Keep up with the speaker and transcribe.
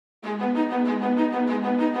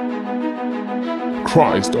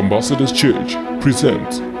Christ Ambassadors Church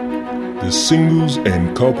presents the Singles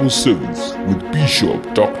and Couples Service with Bishop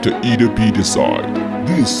Dr. Idah Peterside.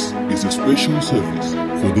 This is a special service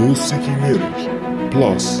for those seeking marriage.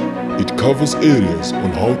 Plus, it covers areas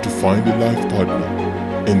on how to find a life partner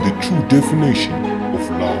and the true definition of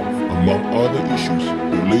love, among other issues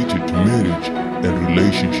related to marriage and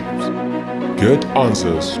relationships. Get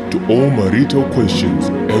answers to all marital questions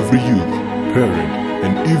every youth, parent,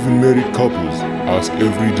 and even married couples ask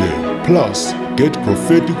every day. Plus, get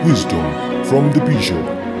prophetic wisdom from the bishop,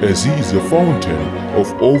 as he is a fountain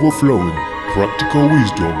of overflowing practical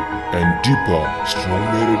wisdom and deeper, strong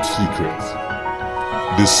marriage secrets.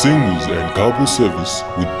 The Singles and Couple Service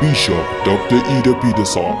with Bishop Dr. Idah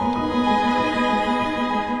Peterside.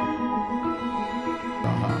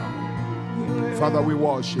 Father, we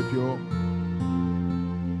worship you.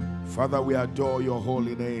 Father, we adore your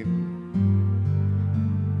holy name.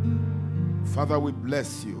 Father, we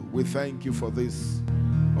bless you. We thank you for this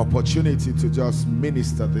opportunity to just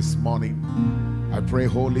minister this morning. I pray,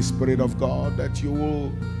 Holy Spirit of God, that you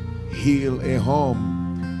will heal a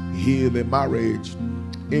home, heal a marriage,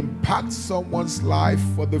 impact someone's life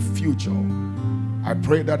for the future. I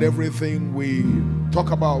pray that everything we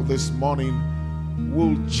talk about this morning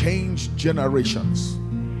will change generations.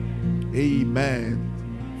 Amen.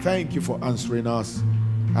 Thank you for answering us.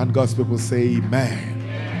 And God's people say amen.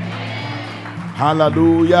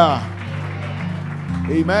 Hallelujah.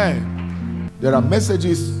 Amen. There are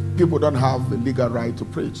messages people don't have the legal right to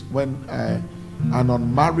preach. When an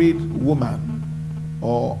unmarried woman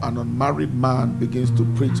or an unmarried man begins to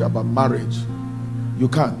preach about marriage, you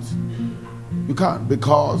can't. You can't,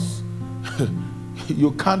 because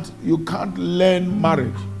you can't learn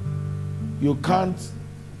marriage. You can't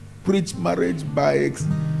preach marriage by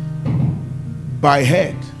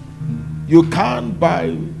head. You can't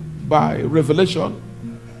by revelation.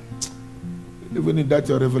 Even in that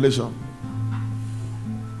your revelation,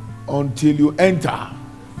 until you enter.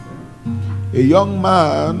 A young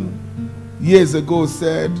man years ago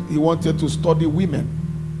said he wanted to study women.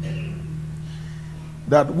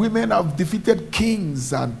 That women have defeated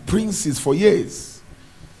kings and princes for years.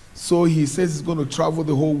 So he says he's going to travel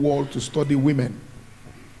the whole world to study women.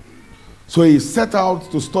 So he set out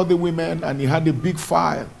to study women, and he had a big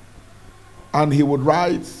file. And he would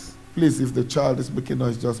write, please, if the child is making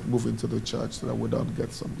noise, just move into the church so that we don't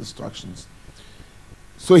get some distractions.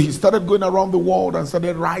 So he started going around the world and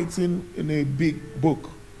started writing in a big book.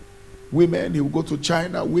 Women, he would go to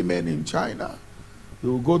China, women in China. He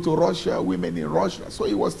would go to Russia, women in Russia. So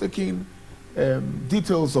he was taking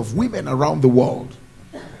details of women around the world.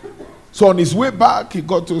 So on his way back, he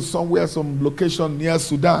got to somewhere, some location near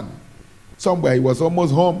Sudan. Somewhere, he was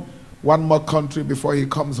almost home, one more country before he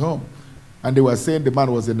comes home. And they were saying the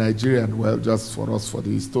man was a Nigerian. Well, just for us, for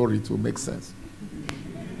the story to make sense.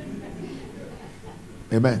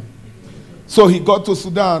 Amen. So he got to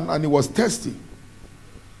Sudan and he was thirsty.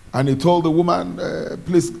 And he told the woman,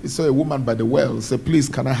 please, he saw a woman by the well. He said, please,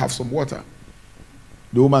 can I have some water?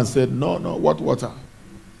 The woman said, no, what water?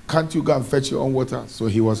 Can't you go and fetch your own water? So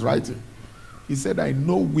he was writing. He said, I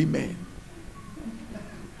know women.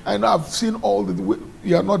 I know, I've seen all the,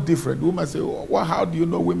 you are not different. The woman said, well, how do you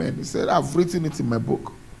know women? He said, I've written it in my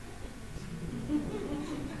book.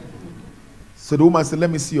 So the woman said, let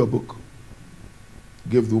me see your book.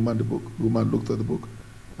 Gave the woman the book. The woman looked at the book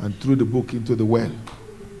and threw the book into the well.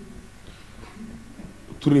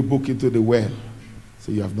 Threw the book into the well.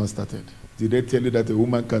 So you have not started. Did they tell you that a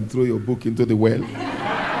woman can throw your book into the well?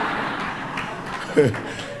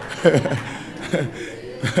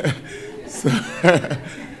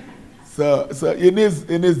 So it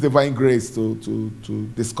needs divine grace to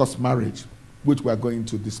discuss marriage, which we are going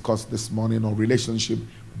to discuss this morning, on relationship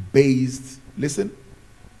based, listen,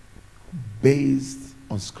 based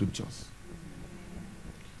on scriptures.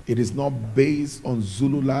 It is not based on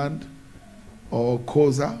Zululand or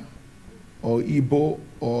Xhosa or Igbo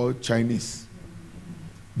or Chinese.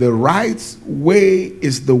 The right way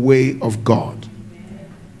is the way of God.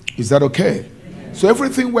 Is that okay? So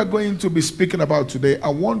everything we're going to be speaking about today, I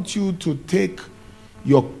want you to take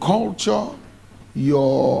your culture,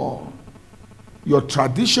 your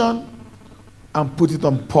tradition, and put it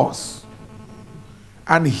on pause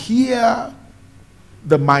and hear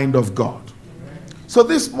the mind of God. So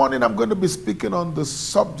this morning I'm going to be speaking on the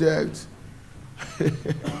subject,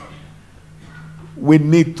 we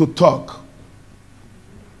need to talk.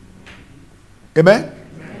 Amen?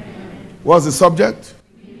 What's the subject?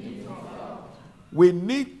 We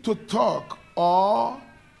need to talk, or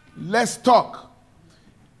let's talk.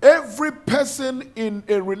 Every person in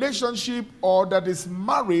a relationship or that is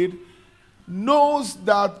married knows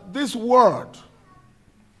that this word,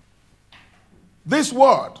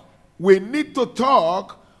 we need to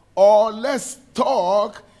talk, or let's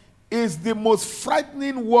talk, is the most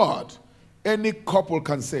frightening word any couple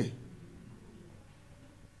can say.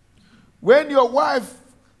 When your wife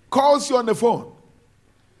calls you on the phone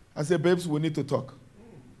and say, babes, we need to talk.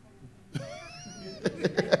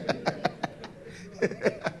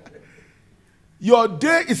 Your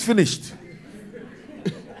day is finished.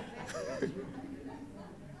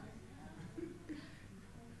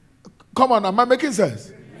 Come on, am I making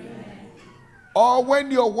sense? Or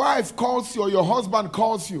when your wife calls you or your husband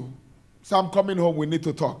calls you, say, I'm coming home, we need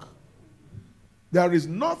to talk. There is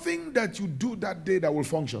nothing that you do that day that will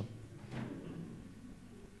function.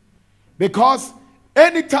 Because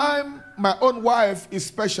anytime my own wife is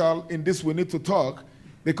special in this we need to talk,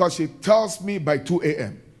 because she tells me by 2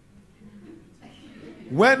 a.m.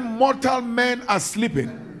 When mortal men are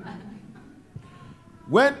sleeping,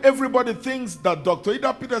 when everybody thinks that Dr.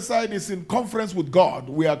 Idah Peterside is in conference with God,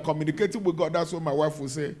 we are communicating with God, that's what my wife will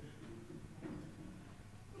say.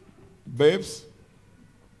 Babes,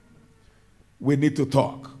 we need to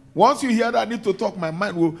talk. Once you hear that I need to talk, my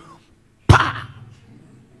mind will, pa!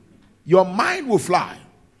 Your mind will fly.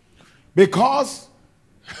 Because,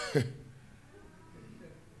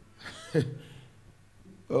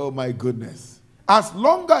 oh my goodness. As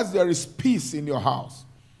long as there is peace in your house,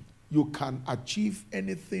 you can achieve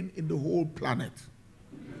anything in the whole planet.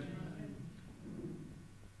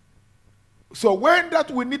 So when that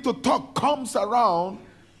we need to talk comes around,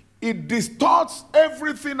 it distorts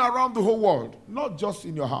everything around the whole world, not just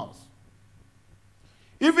in your house.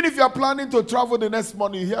 Even if you are planning to travel the next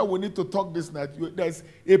morning, here we need to talk this night, there's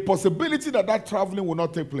a possibility that that traveling will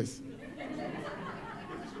not take place.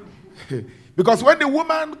 Because when the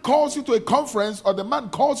woman calls you to a conference or the man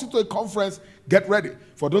calls you to a conference, get ready.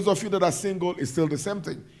 For those of you that are single, it's still the same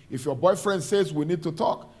thing. If your boyfriend says we need to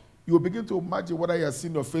talk, you will begin to imagine whether he has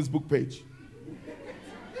seen your Facebook page.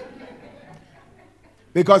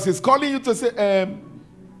 Because he's calling you to say,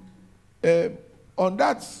 on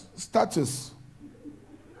that status,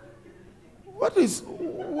 what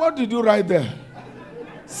did you write there?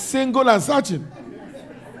 Single and searching.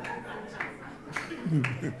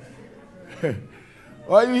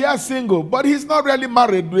 Or you hear single, but he's not really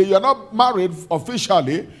married. You're not married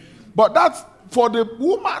officially. But that's for the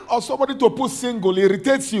woman or somebody to put single,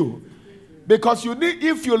 irritates you. Because you need,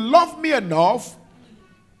 if you love me enough,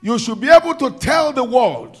 you should be able to tell the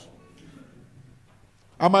world.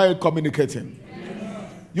 Am I communicating?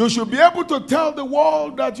 Yes. You should be able to tell the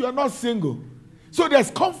world that you are not single. So there's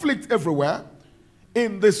conflict everywhere.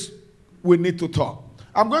 In this, we need to talk.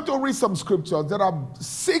 I'm going to read some scriptures. There are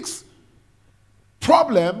 6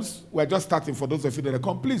 problems. We're just starting for those of you that are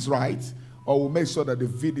come. Please write, or we'll make sure that the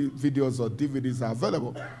videos or DVDs are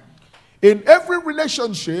available. In every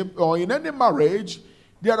relationship or in any marriage,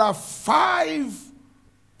 there are 5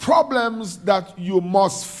 problems that you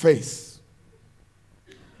must face.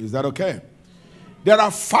 Is that okay? There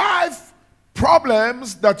are 5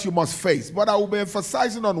 problems that you must face, but I will be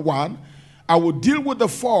emphasizing on 1. I will deal with the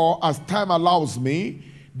 4 as time allows me.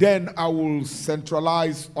 Then I will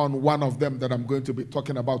centralize on 1 of them that I'm going to be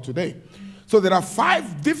talking about today. So there are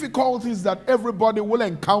 5 difficulties that everybody will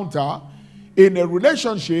encounter in a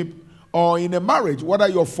relationship or in a marriage, whether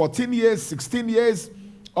you're 14 years, 16 years,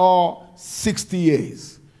 or 60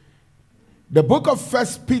 years. The book of 1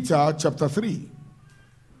 Peter chapter 3.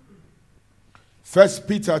 1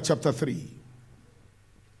 Peter chapter 3.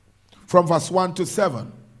 From verse 1 to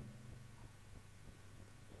 7.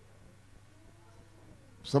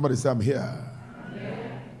 Somebody say, I'm here.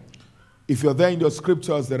 Yeah. If you're there in your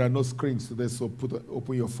scriptures, there are no screens today, so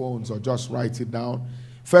open your phones or just write it down.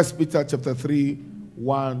 1 Peter chapter 3,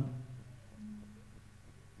 1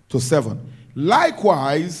 to 7.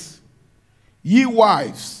 Likewise, ye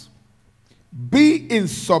wives, be in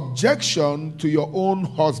subjection to your own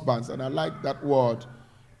husbands. And I like that word,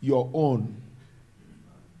 your own.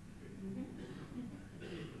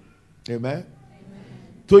 Amen? Amen.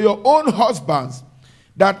 To your own husbands,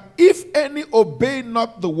 that if any obey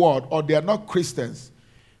not the word, or they are not Christians,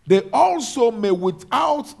 they also may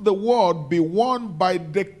without the word be won by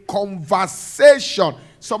the conversation.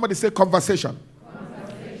 Somebody say conversation.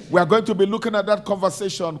 Conversation. We are going to be looking at that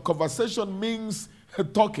conversation. Conversation means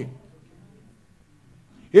talking.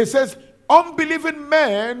 It says, unbelieving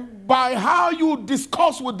men, by how you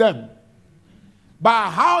discuss with them, by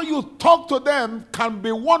how you talk to them, can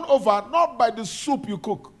be won over, not by the soup you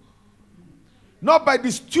cook, not by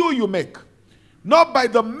the stew you make, not by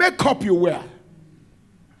the makeup you wear.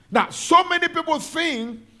 Now, so many people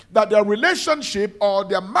think that their relationship or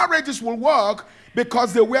their marriages will work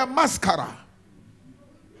because they wear mascara.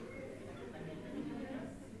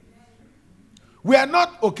 We are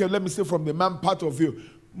not, okay, let me say from the man part of view.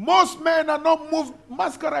 Most men are not moved.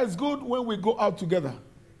 Mascara is good when we go out together.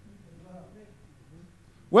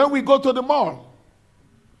 When we go to the mall,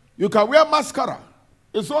 you can wear mascara.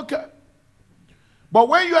 It's okay. But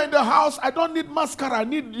when you're in the house, I don't need mascara, I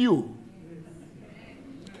need you.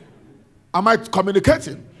 Am I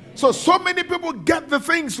communicating? So many people get the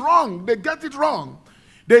things wrong. They get it wrong.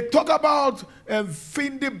 They talk about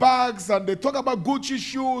Fendi bags, and they talk about Gucci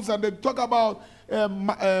shoes, and they talk about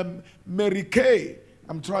Mary Kay.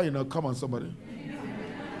 I'm trying now. Come on, somebody.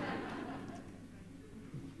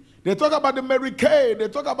 They talk about the Mary Kay. They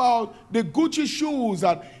talk about the Gucci shoes,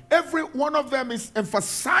 and every one of them is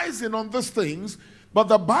emphasizing on these things. But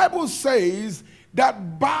the Bible says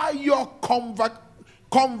that by your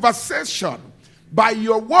conversation, by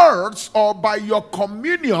your words, or by your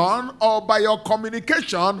communion, or by your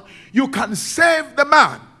communication, you can save the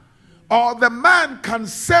man, or the man can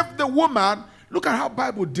save the woman. Look at how the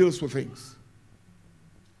Bible deals with things.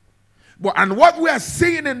 And what we are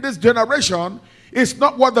seeing in this generation is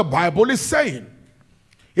not what the Bible is saying.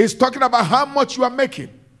 It's talking about how much you are making.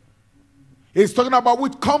 It's talking about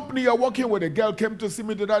which company you're working with. A girl came to see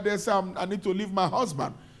me the other day and said, I need to leave my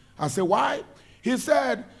husband. I said, why? He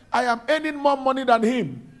said, I am earning more money than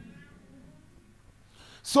him.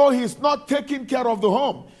 So he's not taking care of the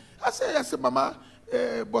home. I said, Mama,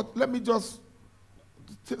 but let me just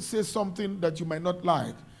say something that you might not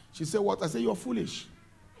like. She said, what? I said, you're foolish.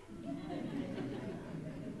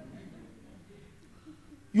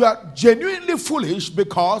 You are genuinely foolish,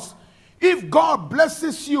 because if God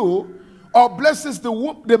blesses you or blesses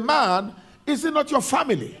the man, is it not your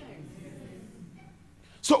family?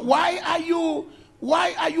 So why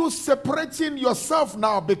are you separating yourself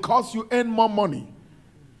now because you earn more money?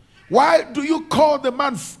 Why do you call the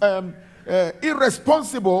man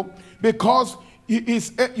irresponsible because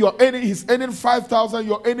he's earning 5,000,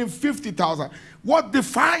 you're earning 50,000? What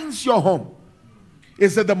defines your home?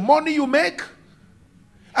 Is it the money you make?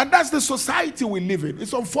 And that's the society we live in.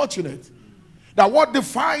 It's unfortunate that what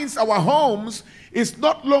defines our homes is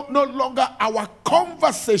no longer our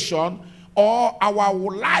conversation or our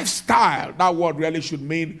lifestyle. That word really should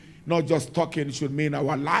mean not just talking, it should mean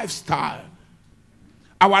our lifestyle.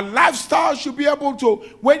 Our lifestyle should be able to,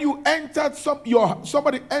 when you enter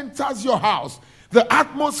somebody enters your house, the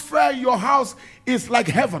atmosphere in your house is like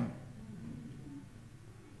heaven.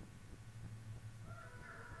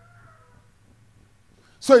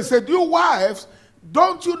 So he said, you wives,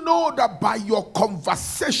 don't you know that by your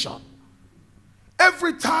conversation,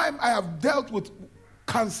 every time I have dealt with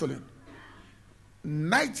counseling,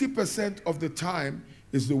 90% of the time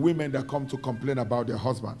is the women that come to complain about their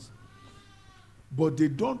husbands. But they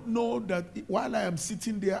don't know that while I am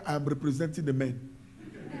sitting there, I am representing the men.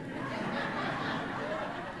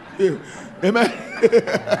 Amen.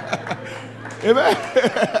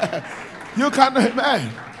 Amen. You cannot,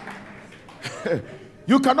 amen.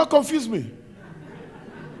 You cannot confuse me.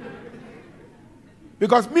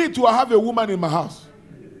 Because me too, I have a woman in my house.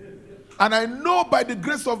 And I know by the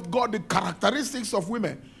grace of God the characteristics of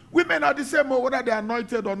women. Women are the same whether they are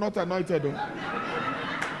anointed or not anointed.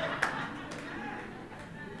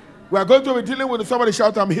 We are going to be dealing with somebody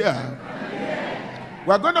shout, I'm here.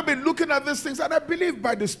 We are going to be looking at these things, and I believe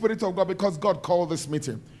by the Spirit of God, because God called this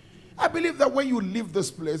meeting, I believe that when you leave this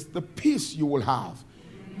place, the peace you will have,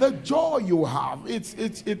 the joy you have,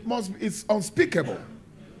 it's unspeakable.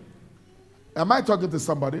 Am I talking to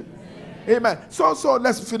somebody? Amen. So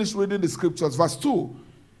let's finish reading the scriptures. Verse 2.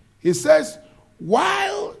 He says,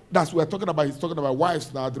 while that's what we're talking about, he's talking about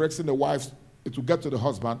wives now, addressing the wives to get to the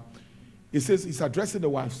husband. He says he's addressing the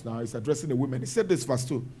wives now, he's addressing the women. He said this, verse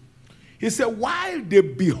 2. He said, while they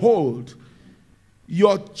behold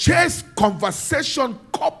your chaste conversation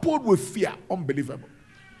coupled with fear. Unbelievable.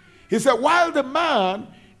 He said, while the man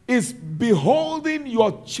is beholding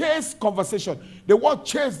your chaste conversation. The word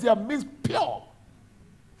chaste there means pure.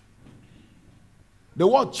 The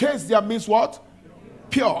word chaste there means what?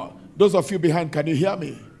 Pure. Those of you behind, can you hear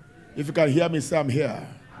me? If you can hear me, say I'm here.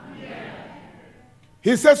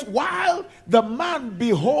 He says, while the man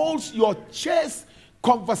beholds your chaste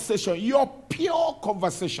conversation, your pure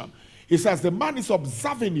conversation, he says the man is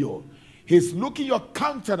observing you. He's looking at your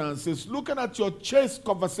countenance. He's looking at your chaste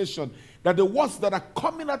conversation, that the words that are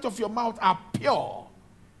coming out of your mouth are pure.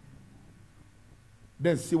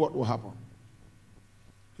 Then see what will happen.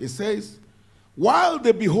 He says, while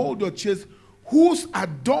they behold your chaste, whose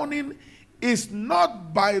adorning is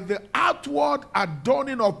not by the outward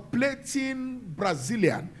adorning of plating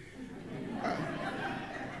Brazilian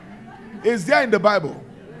It's there in the Bible.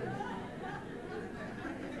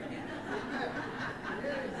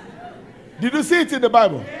 Did you see it in the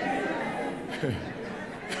Bible?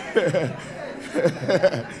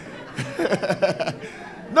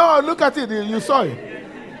 No, look at it. You saw it.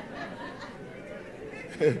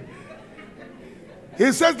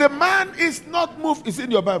 He says the man is not moved. It's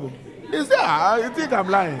in your Bible. Is there? You think I'm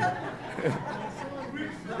lying?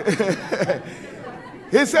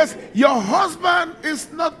 He says your husband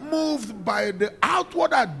is not moved by the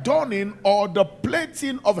outward adorning or the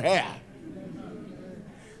plaiting of hair.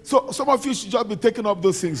 So some of you should just be taking up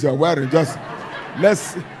those things you're wearing. Just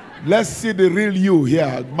let's see the real you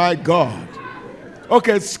here. My God.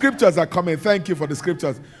 Okay, scriptures are coming. Thank you for the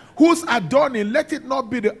scriptures. Whose adorning, let it not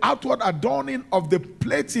be the outward adorning of the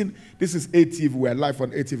plaiting. This is ATV, we're live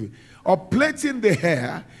on ATV. Or plaiting the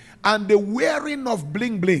hair and the wearing of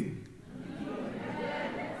bling bling.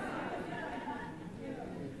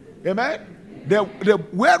 Amen? The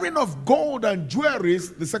wearing of gold and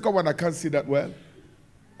jewelries. The second one, I can't see that well.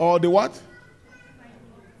 Or the what?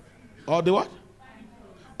 Or the what?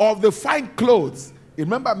 Of the fine clothes.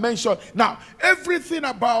 Remember I mentioned. Now, everything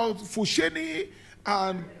about Fusheni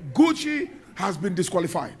and Gucci has been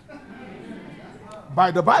disqualified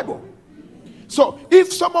by the Bible. So,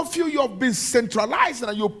 if some of you have been centralized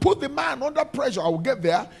and you put the man under pressure, I will get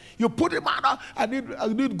there. You put the man, I need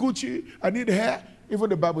Gucci, I need hair. Even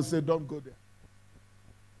the Bible said, don't go there.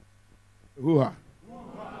 Hoo-ha.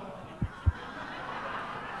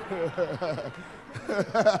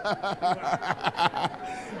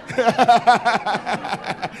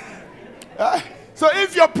 So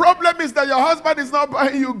if your problem is that your husband is not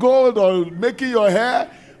buying you gold or making your hair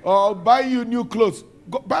or buying you new clothes,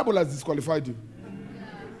 Bible has disqualified you.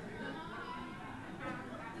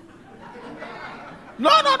 No.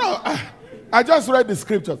 I just read the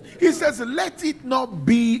scriptures. He says, let it not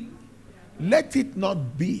be. Let that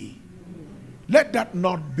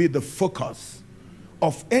not be the focus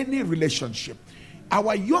of any relationship.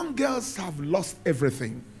 Our young girls have lost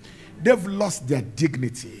everything. They've lost their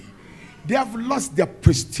dignity. They have lost their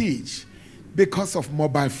prestige because of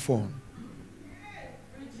mobile phone.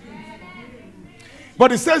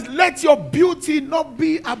 But it says, let your beauty not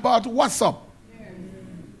be about WhatsApp.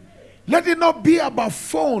 Let it not be about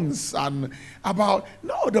phones and about...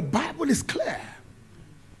 No, the Bible is clear.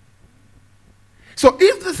 So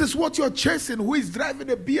if this is what you're chasing, who is driving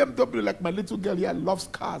a BMW, like my little girl here loves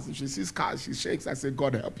cars. If she sees cars, she shakes. I say,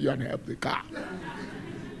 God help you and help the car.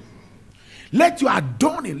 Let your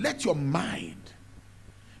adorning, let your mind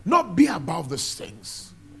not be above these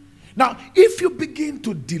things. Now, if you begin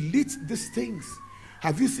to delete these things,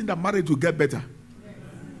 have you seen that marriage will get better?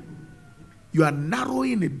 You are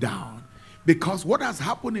narrowing it down because what has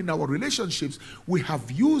happened in our relationships, we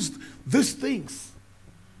have used these things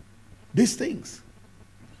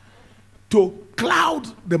to cloud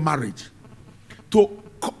the marriage, to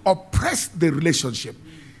oppress the relationship,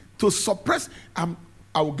 to suppress.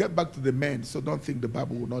 I will get back to the men, so don't think the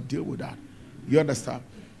Bible will not deal with that. You understand?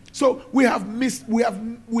 So we have missed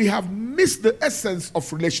the essence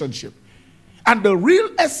of relationship. And the real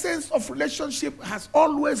essence of relationship has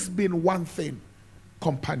always been one thing: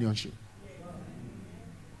 companionship.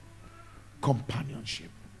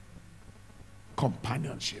 Companionship.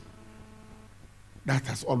 That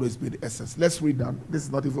has always been the essence. Let's read down. This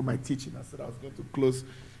is not even my teaching. I said I was going to close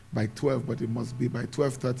by 12, but it must be by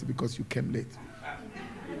 12:30 because you came late.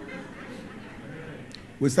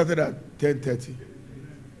 We started at 10:30.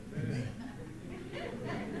 Amen.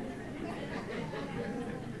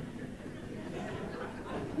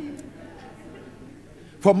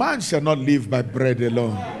 For man shall not live by bread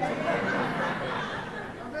alone,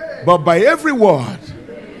 but by every word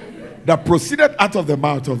that proceeded out of the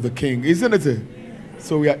mouth of the King. Isn't it?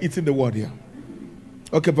 So we are eating the word here.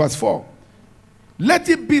 Okay, verse 4. Let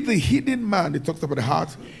it be the hidden man, it talks about the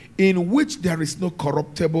heart, in which there is no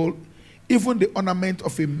corruptible, even the ornament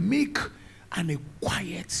of a meek and a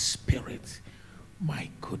quiet spirit. My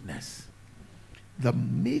goodness. The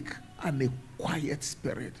meek and a quiet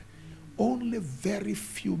spirit. Only very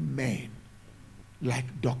few men, like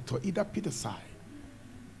Dr. Idah Peterside,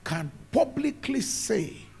 can publicly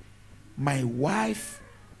say, my wife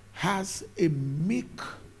has a meek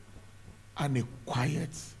and a quiet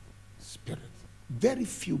spirit. Very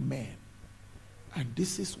few men. And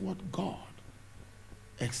this is what God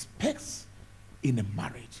expects in a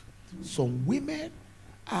marriage. Some women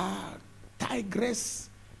are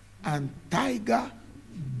tigress and tiger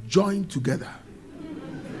joined together.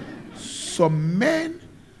 Some men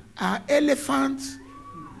are elephant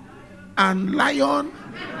and lion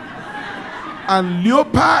and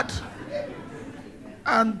leopard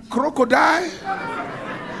and crocodile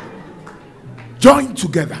joined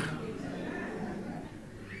together.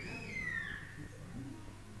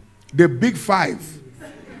 The big five.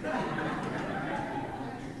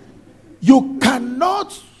 You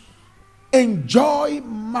cannot enjoy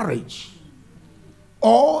marriage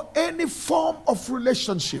or any form of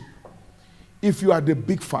relationship if you are the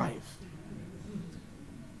big five.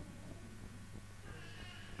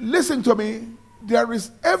 Listen to me. There is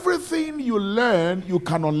everything you learn, you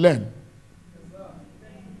can unlearn.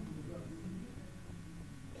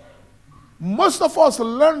 Most of us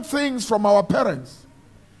learn things from our parents.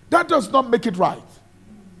 That does not make it right.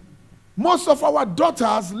 Most of our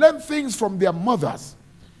daughters learn things from their mothers.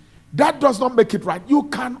 That does not make it right. You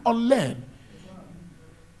can unlearn.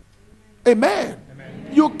 Amen. Amen.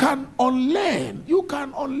 You can unlearn. You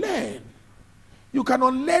can unlearn. You can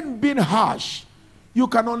unlearn being harsh. You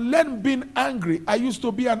can unlearn being angry. I used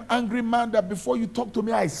to be an angry man that before you talk to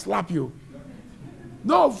me, I slap you.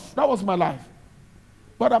 No, that was my life.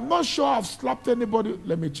 But I'm not sure I've slapped anybody.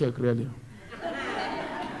 Let me check really.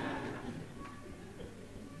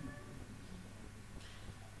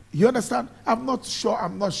 You understand? I'm not sure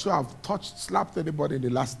I've slapped anybody in the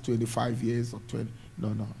last 25 years or 20.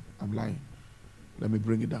 No, I'm lying. Let me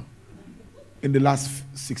bring it down. In the last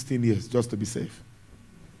 16 years, just to be safe.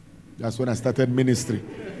 That's when I started ministry.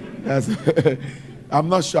 I'm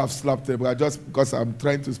not sure I've slapped anybody, just because I'm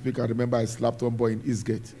trying to speak. I remember I slapped one boy in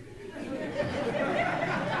Eastgate.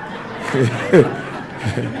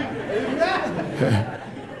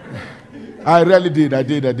 I really did. I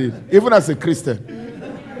did. Even as a Christian.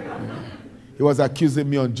 He was accusing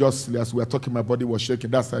me unjustly as we were talking. My body was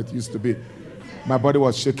shaking. That's how it used to be. My body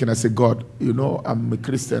was shaking. I said, God, you know, I'm a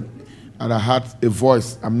Christian. And I had a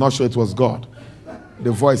voice. I'm not sure it was God.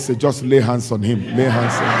 The voice said, just lay hands on him. Lay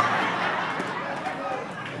hands on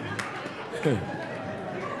him.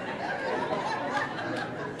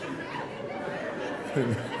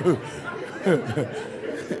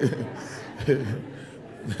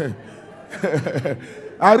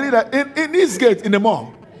 I read that in Eastgate, in the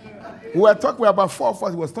mall. We were about 4 of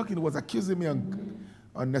us. He was talking. He was accusing me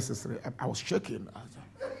unnecessary. I was shaking. I was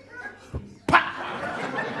like,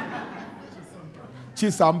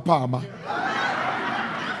 Chisampama.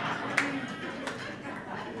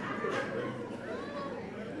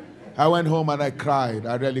 I went home and I cried.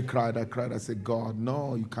 I really cried. I said, God,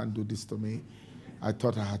 no, you can't do this to me. I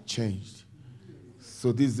thought I had changed.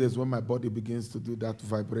 So these days when my body begins to do that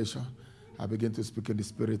vibration, I begin to speak in the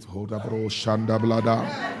spirit.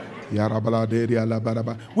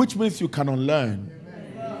 Which means you can unlearn.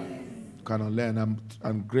 You can unlearn.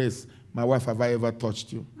 And Grace, my wife, have I ever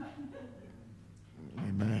touched you?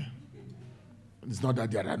 Amen. It's not that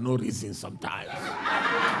there are no reasons sometimes.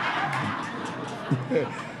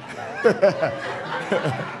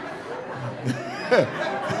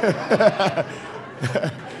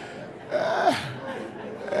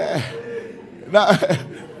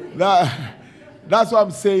 That's why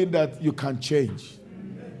I'm saying that you can change.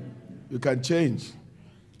 You can change.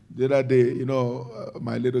 The other day, you know,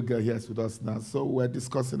 my little girl here is with us now, so we're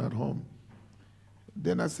discussing at home.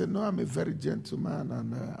 Then I said, no, I'm a very gentleman,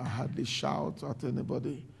 and I hardly shout at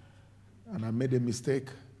anybody. And I made a mistake.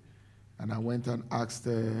 And I went and asked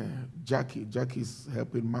Jackie. Jackie's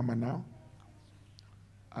helping Mama now.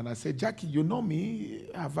 And I said, Jackie, you know me?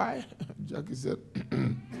 Have I? Jackie said,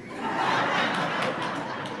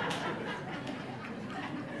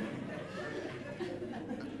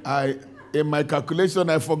 in my calculation,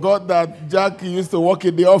 I forgot that Jackie used to work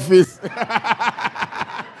in the office.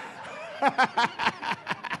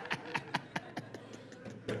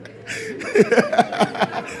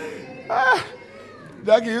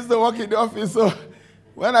 Jackie used to work in the office, so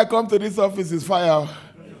when I come to this office, it's fire.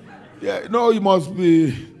 Yeah, no, you must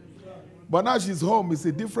be. But now she's home, it's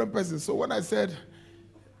a different person. So when I said,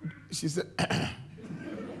 she said,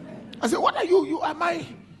 I said, what are you? You am I?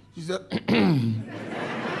 She said,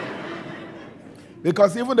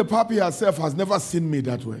 because even the puppy herself has never seen me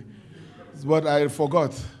that way. But I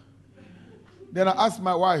forgot. Then I asked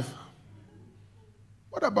my wife,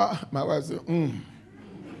 what about? My wife said,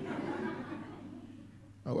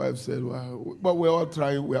 My wife said, well, but we're all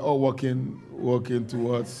trying, we're all working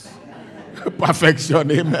towards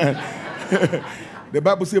perfection, amen. The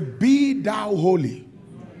Bible says, be thou holy.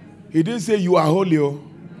 He didn't say you are holy, oh.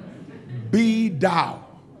 Be thou.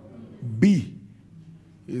 Be.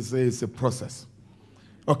 He says it's a process.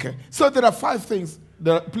 Okay, so there are 5 things.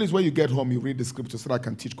 Please, when you get home, you read the scripture so that I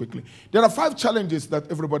can teach quickly. There are 5 challenges that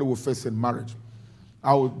everybody will face in marriage.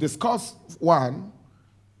 I will discuss 1.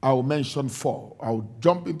 I will mention 4. I will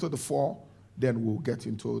jump into the 4, then we'll get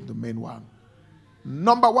into the main one.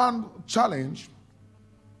 Number one challenge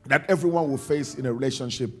that everyone will face in a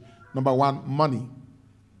relationship, number one, money.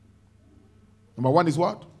 Number one is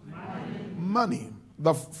what? Money.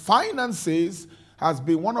 The finances has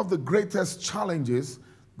been one of the greatest challenges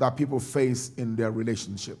that people face in their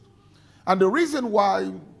relationship. And the reason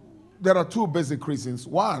why, there are two basic reasons.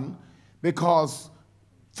 One, because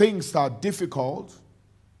things are difficult,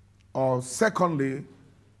 or secondly,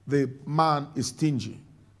 the man is stingy.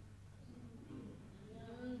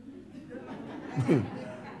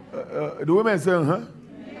 The women say, huh?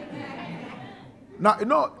 Now,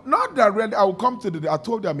 not that really, I will come to I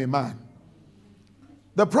told you I'm a man.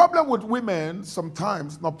 The problem with women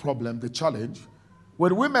sometimes, not problem, the challenge,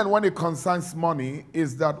 with women when it concerns money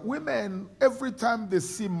is that women, every time they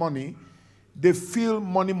see money, they feel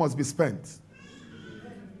money must be spent.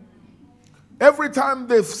 Every time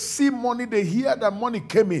they see money, they hear that money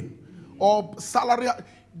came in or salary,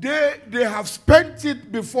 they have spent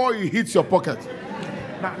it before it hits your pocket.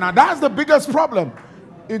 Now that's the biggest problem,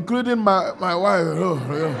 including my wife.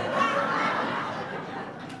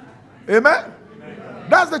 Amen?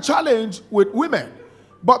 That's the challenge with women.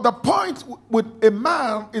 But the point with a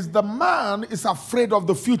man is the man is afraid of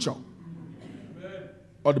the future.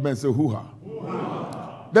 Or the men say,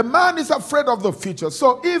 hoo-ha. The man is afraid of the future.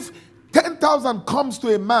 So if 10,000 comes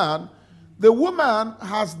to a man, the woman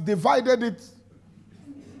has divided it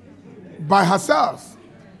by herself.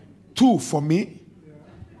 2 for me,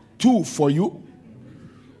 2 for you,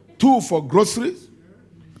 2 for groceries,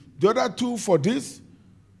 the other 2 for this,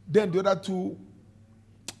 then the other 2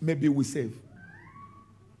 maybe we save.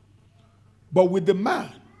 But with the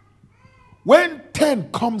man, when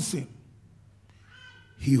 10 comes in,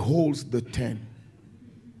 he holds the 10.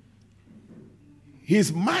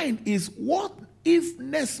 His mind is, what if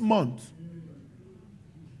next month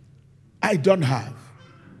I don't have?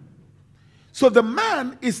 So the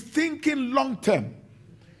man is thinking long term.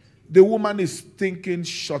 The woman is thinking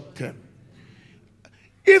short term.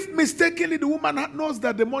 If mistakenly the woman knows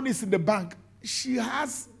that the money is in the bank, she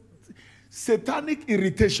has satanic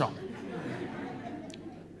irritation.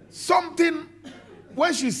 Something,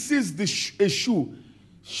 when she sees a shoe,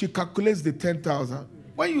 she calculates the 10,000.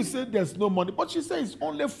 When you say there's no money, but she says it's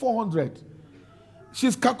only 400.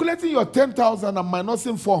 She's calculating your 10,000 and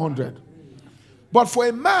minusing 400. But for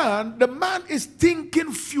a man, the man is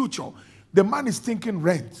thinking future. The man is thinking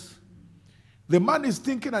rent. The man is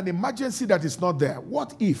thinking an emergency that is not there.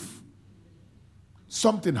 What if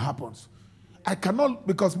something happens? I cannot,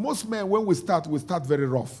 because most men, when we start very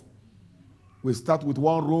rough. We start with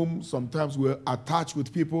one room. Sometimes we're attached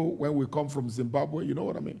with people when we come from Zimbabwe. You know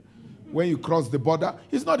what I mean? When you cross the border,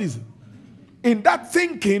 it's not easy. In that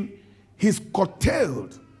thinking, he's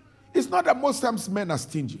curtailed. It's not that most times men are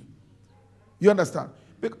stingy. You understand?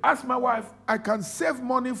 Ask my wife, I can save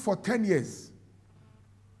money for 10 years.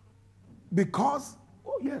 Because,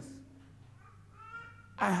 oh yes,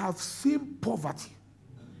 I have seen poverty.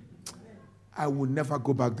 I will never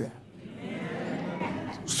go back there.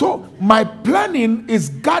 So my planning is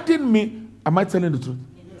guarding me. Am I telling the truth?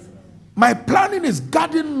 My planning is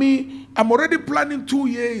guarding me. I'm already planning 2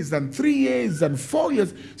 years and 3 years and 4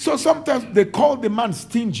 years. So sometimes they call the man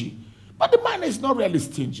stingy. But the man is not really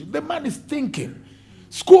stingy. The man is thinking.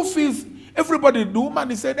 School fees, everybody, the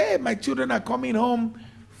woman is saying, hey, my children are coming home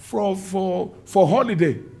for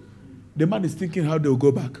holiday. The man is thinking how they'll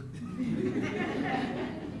go back.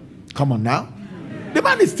 Come on now. The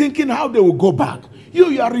man is thinking how they will go back.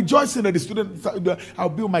 You are rejoicing that the students, I'll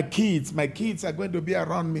build my kids. My kids are going to be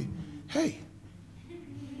around me. Hey.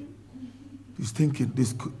 He's thinking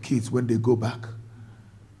these kids, when they go back,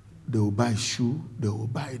 they will buy shoe, they will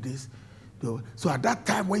buy this. So at that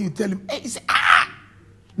time, when you tell him, hey, he says,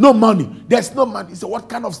 no money. There's no money. He said, what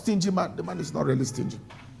kind of stingy man? The man is not really stingy.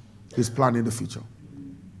 He's planning the future.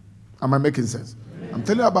 Am I making sense? I'm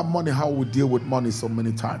telling you about money, how we deal with money so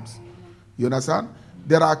many times. You understand?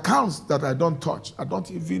 There are accounts that I don't touch.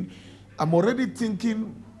 I'm already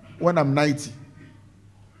thinking when I'm 90.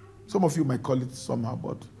 Some of you might call it somehow,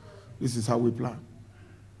 but this is how we plan.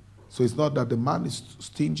 So it's not that the man is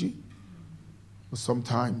stingy, but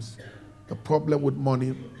sometimes the problem with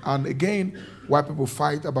money, and again, why people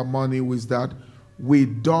fight about money is that we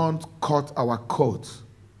don't cut our coat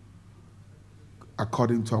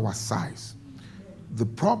according to our size. The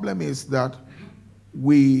problem is that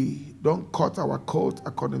we don't cut our coat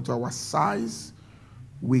according to our size.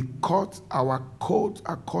 We cut our coat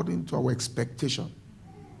according to our expectation.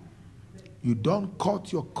 You don't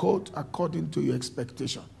cut your coat according to your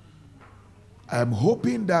expectation. I am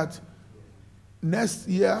hoping that next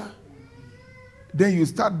year, Then you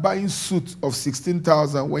start buying suits of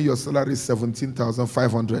 16,000 when your salary is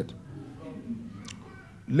 17,500.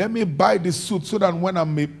 Let me buy this suit so that when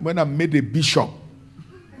I'm made a bishop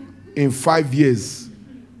in 5 years,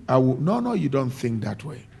 I will. No, you don't think that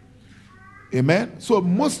way. Amen. So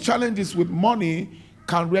most challenges with money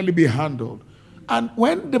can really be handled. And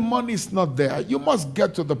when the money is not there, you must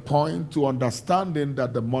get to the point to understanding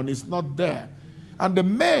that the money is not there. And the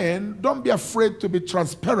men, don't be afraid to be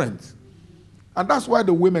transparent. And that's why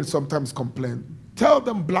the women sometimes complain. Tell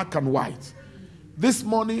them black and white. This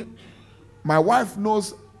money, my wife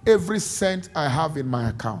knows every cent I have in my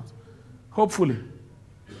account. Hopefully.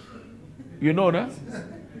 You know that?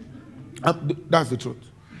 That's the truth.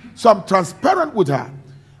 So I'm transparent with her.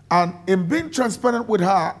 And in being transparent with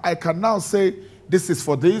her, I can now say, this is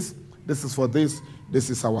for this, this is for this, this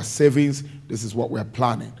is our savings, this is what we're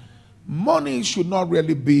planning. Money should not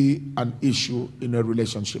really be an issue in a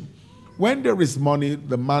relationship. When there is money,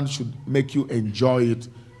 the man should make you enjoy it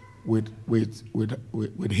with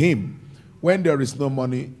him. When there is no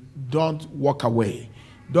money, don't walk away.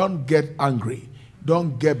 Don't get angry.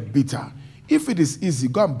 Don't get bitter. If it is easy,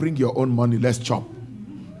 go and bring your own money. Let's chop.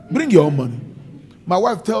 Bring your own money. My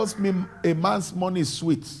wife tells me a man's money is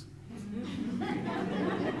sweet.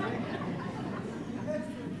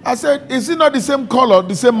 I said, is it not the same color,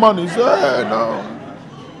 the same money? He said, hey, no.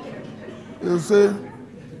 You see?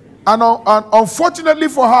 And unfortunately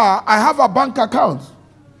for her, I have a bank account.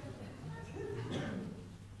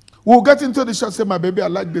 We'll get into the shop, say, my baby, I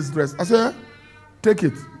like this dress. I said, take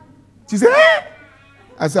it. She said, eh?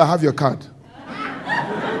 I said, I have your card.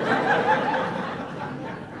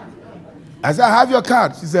 I said, I have your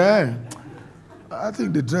card. She said, eh? I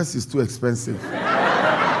think the dress is too expensive.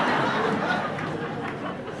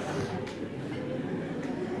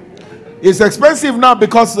 It's expensive now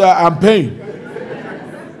because I'm paying.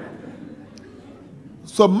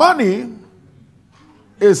 So money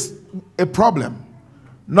is a problem.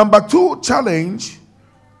 Number 2 challenge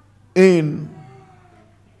in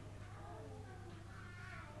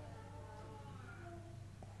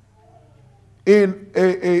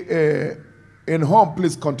home,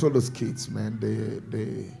 please control those kids, man.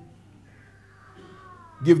 They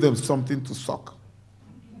give them something to suck.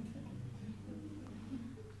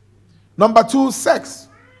 Number 2, sex.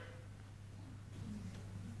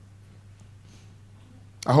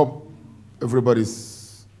 I hope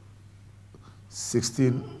everybody's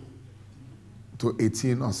 16 to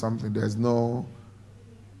 18 or something. There's no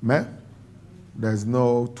man. There's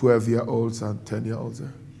no 12-year-olds and 10-year-olds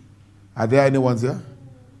there. Are there any ones here?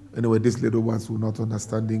 Anyway, these little ones will not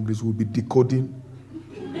understand English, will be decoding.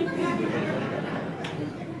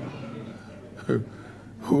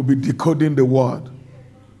 Will be decoding the word.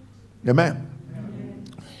 Amen.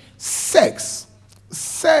 Sex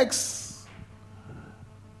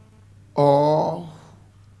or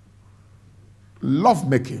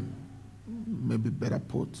lovemaking, maybe better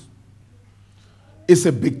put, is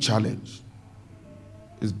a big challenge.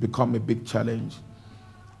 It's become a big challenge.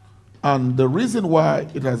 And the reason why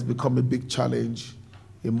it has become a big challenge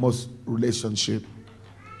in most relationships,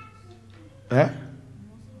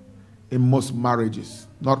 in most marriages,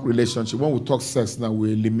 not relationship. When we talk sex now,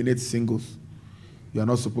 we eliminate singles. You are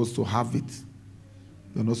not supposed to have it.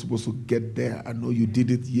 You're not supposed to get there. I know you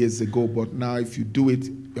did it years ago, but now if you do it,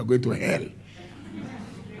 you're going to hell.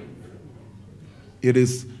 It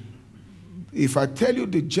is, if I tell you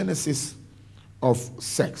the genesis of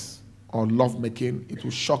sex or lovemaking, it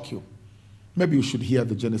will shock you. Maybe you should hear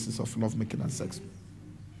the genesis of lovemaking and sex.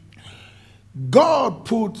 God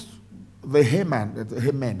put the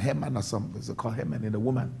Haman or something, they call Haman in the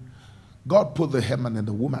woman. God put the Haman in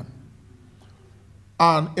the woman.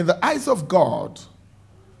 And in the eyes of God,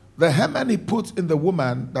 the Haman he put in the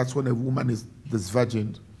woman, that's when a woman is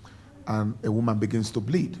disvirgined and a woman begins to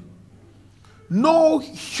bleed. No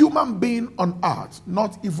human being on earth,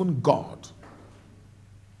 not even God,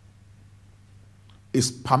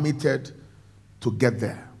 is permitted to get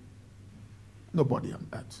there. Nobody on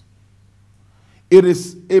earth. It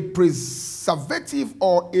is a preservative,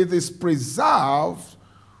 or it is preserved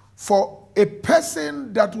for a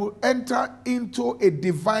person that will enter into a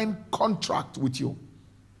divine contract with you.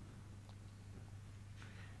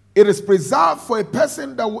 It is preserved for a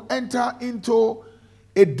person that will enter into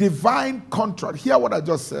a divine contract. Hear what I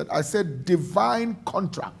just said. I said divine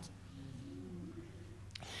contract.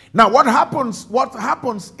 Now what happens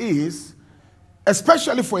is,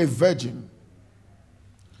 especially for a virgin,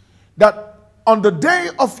 that on the day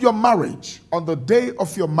of your marriage,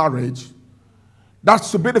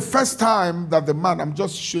 that's to be the first time that the man, I'm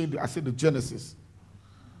just showing you, I said the genesis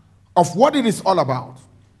of what it is all about.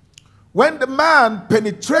 When the man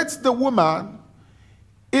penetrates the woman,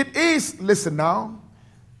 it is, listen now,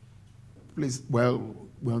 please, well,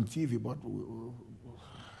 we're on TV, but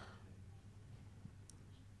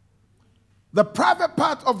the private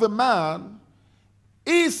part of the man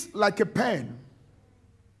is like a pen.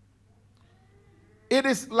 It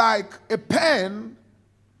is like a pen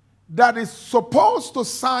that is supposed to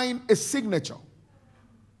sign a signature.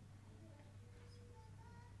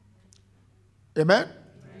 Amen?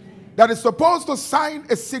 That is supposed to sign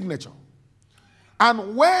a signature.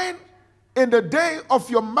 And when in the day of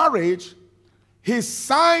your marriage, he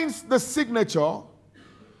signs the signature,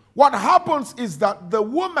 what happens is that the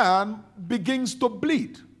woman begins to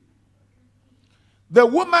bleed. The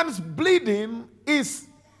woman's bleeding is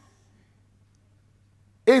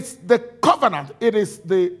it's the covenant. It is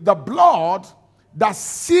the blood that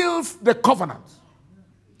seals the covenant.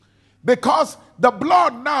 Because the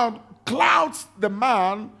blood now clouds the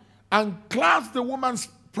man and clouds the woman's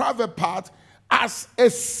private part as a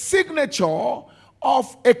signature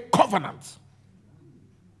of a covenant.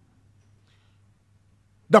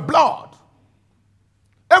 The blood.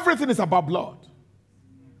 Everything is about blood.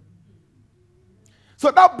 So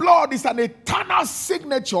that blood is an eternal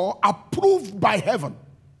signature approved by heaven.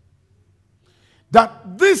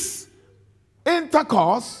 That this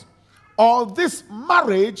intercourse or this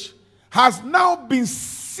marriage has now been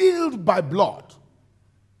sealed by blood.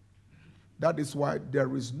 That is why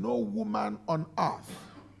there is no woman on earth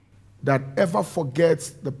that ever forgets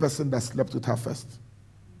the person that slept with her first.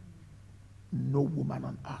 No woman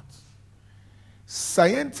on earth.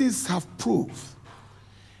 Scientists have proved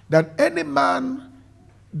that any man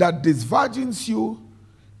that disvirgins you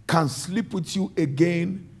can sleep with you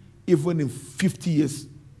again even in 50 years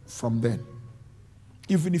from then.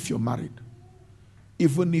 Even if you're married.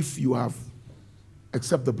 Even if you have,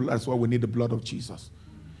 except the blood, that's why we need the blood of Jesus.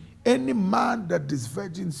 Any man that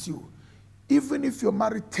disvirgins you, even if you're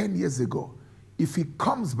married 10 years ago, if he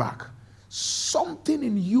comes back, something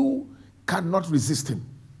in you cannot resist him.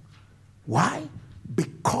 Why?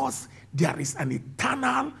 Because there is an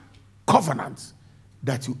eternal covenant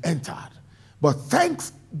that you entered. But thank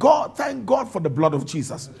God for the blood of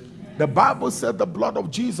Jesus. The Bible said the blood of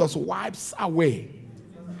Jesus wipes away.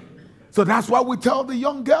 So that's why we tell the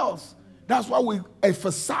young girls. That's why we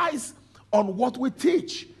emphasize on what we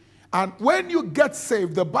teach. And when you get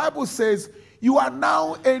saved, the Bible says you are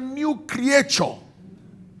now a new creature.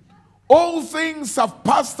 All things have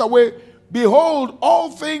passed away. Behold,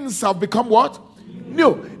 all things have become what?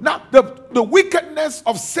 New. Now, the wickedness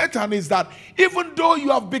of Satan is that even though you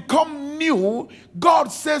have become new,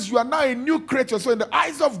 God says you are now a new creature. So in the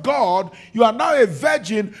eyes of God, you are now a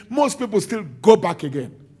virgin. Most people still go back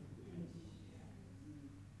again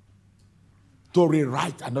to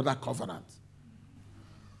rewrite another covenant.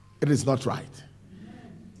 It is not right.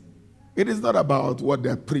 It is not about what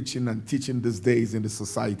they're preaching and teaching these days in the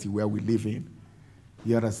society where we live in.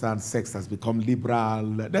 You understand? Sex has become liberal.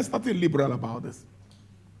 There's nothing liberal about this.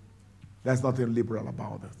 There's nothing liberal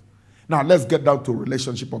about this. Now, let's get down to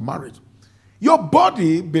relationship or marriage. Your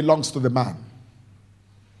body belongs to the man.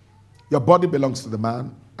 Your body belongs to the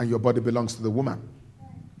man, and your body belongs to the woman.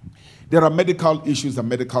 There are medical issues and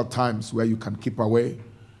medical times where you can keep away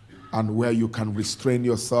and where you can restrain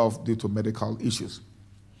yourself due to medical issues.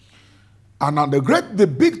 And now the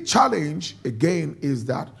big challenge, again, is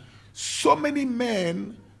that so many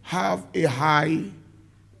men have a high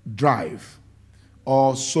drive,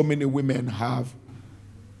 or so many women have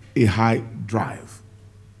a high drive.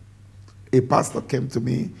 A pastor came to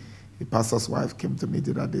me, a pastor's wife came to me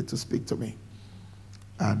the other day to speak to me.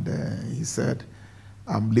 And he said,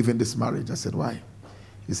 I'm leaving this marriage. I said, why?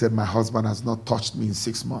 He said, my husband has not touched me in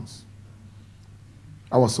 6 months.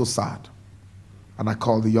 I was so sad. And I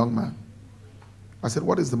called the young man. I said,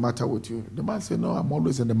 what is the matter with you? The man said, no, I'm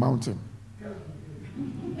always in the mountain.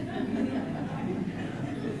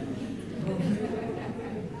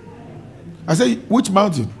 I said, which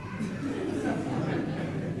mountain?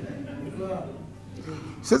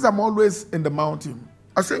 He says, I'm always in the mountain.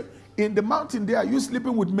 I said, in the mountain there, are you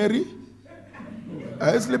sleeping with Mary?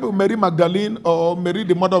 Are you sleeping with Mary Magdalene or Mary,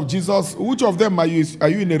 the mother of Jesus? Which of them are you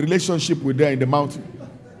in a relationship with there in the mountain?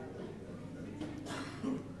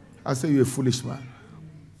 I say, you're a foolish man.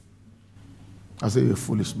 I say, you're a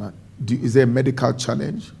foolish man. Is there a medical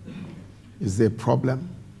challenge? Is there a problem?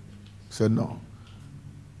 I said, no.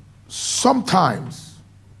 Sometimes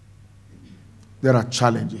there are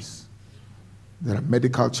challenges. There are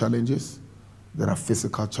medical challenges. There are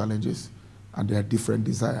physical challenges. And there are different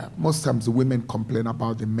desires. Most times the women complain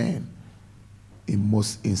about the men in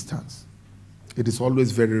most instances. It is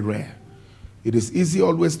always very rare It is easy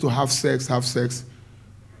always to have sex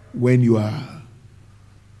when you are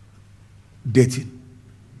dating.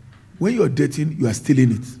 When you are dating, you are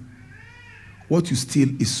stealing it. What you steal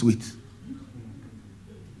is sweet.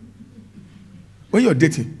 When you are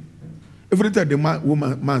dating, every time the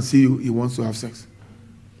man sees you, he wants to have sex.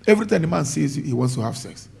 Every time the man sees you, he wants to have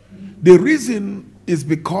sex. The reason is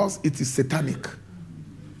because it is satanic.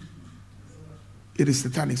 It is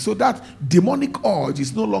satanic. So that demonic urge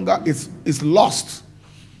is no longer, it's lost.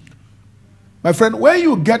 My friend, when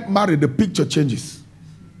you get married, the picture changes.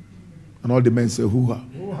 And all the men say, hoo-ha.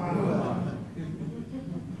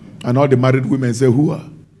 And all the married women say, hoo-ha.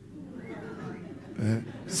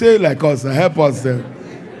 Say it like us, help us.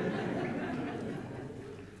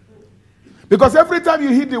 Because every time you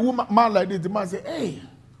hit the man like this, the man say, hey,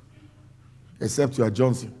 except you are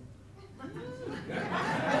Johnson.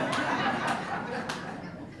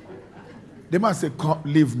 The man say, come,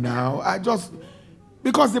 leave now.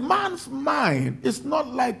 Because the man's mind, it's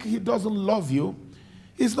not like he doesn't love you.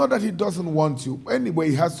 It's not that he doesn't want you. Anyway,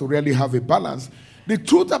 he has to really have a balance. The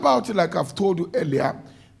truth about it, like I've told you earlier,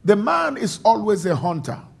 the man is always a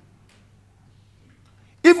hunter.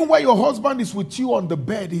 Even when your husband is with you on the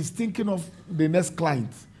bed, he's thinking of the next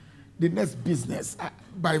client, the next business.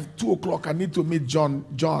 By 2 o'clock, I need to meet John.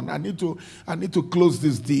 I need to close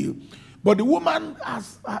this deal. But the woman,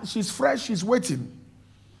 she's fresh, she's waiting.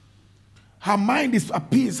 Her mind is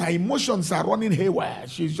at peace. Her emotions are running haywire.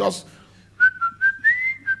 She's just...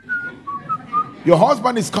 Your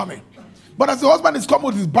husband is coming. But as the husband is coming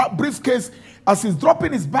with his briefcase, as he's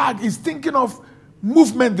dropping his bag, he's thinking of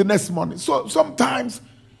movement the next morning. So sometimes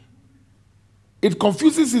it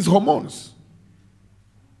confuses his hormones.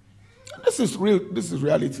 This is real. This is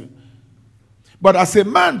reality. But as a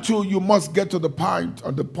man too, you must get to the point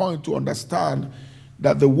to understand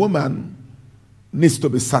that the woman needs to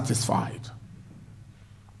be satisfied.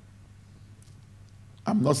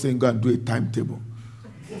 I'm not saying go and do a timetable.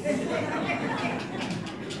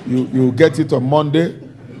 You get it on Monday,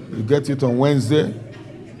 you get it on Wednesday,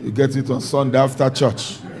 you get it on Sunday after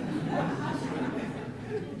church.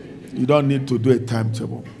 You don't need to do a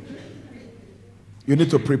timetable. You need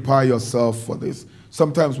to prepare yourself for this.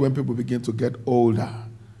 Sometimes when people begin to get older,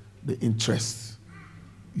 the interest,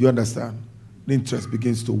 you understand, the interest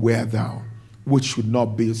begins to wear down, which should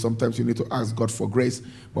not be. Sometimes you need to ask God for grace.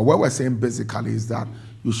 But what we're saying basically is that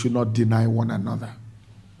you should not deny one another.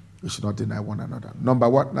 You should not deny one another. Number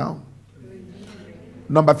what now?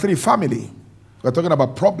 Number 3, family. We're talking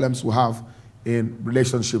about problems we have in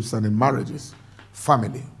relationships and in marriages.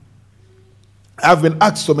 Family. I've been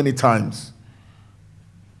asked so many times.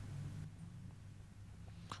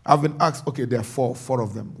 I've been asked, okay, there are four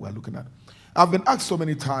of them we're looking at. I've been asked so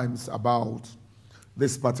many times about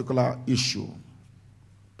this particular issue,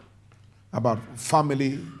 about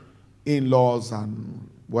family, in-laws, and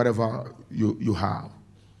whatever you have.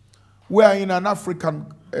 We are in an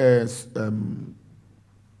African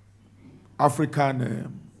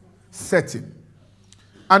setting.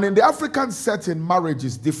 And in the African setting, marriage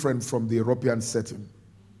is different from the European setting.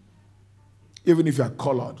 Even if you are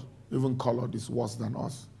colored, even colored is worse than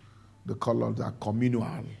us. The colored are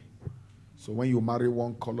communal. So when you marry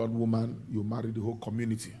one colored woman, you marry the whole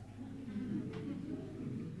community.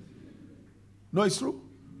 No, it's true.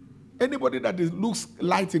 Anybody that looks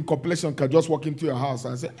light in complexion can just walk into your house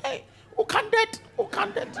and say, hey, who can date? Who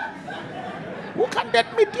can date? Who can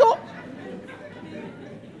date me, you?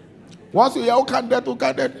 Once you hear who can date? Who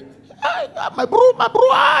can date? Hey, my bro,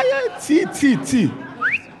 T.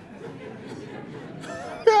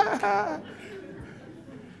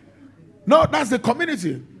 No, that's the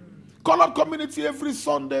community. Colored community, every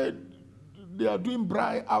Sunday, they are doing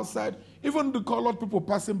braai outside. Even the colored people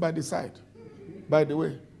passing by the side. By the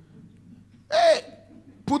way. Hey,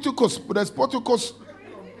 Putukos, there's Putukos.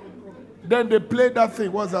 Then they play that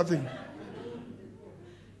thing. What's that thing?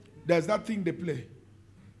 There's that thing they play.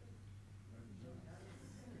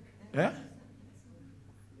 Yeah?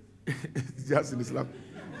 It's just in Islam.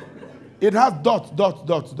 It has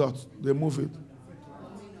dots. They move it.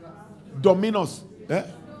 Dominos. Eh?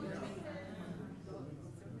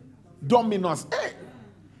 Dominos. Hey!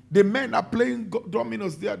 The men are playing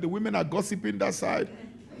dominos there. The women are gossiping that side.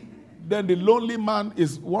 Then the lonely man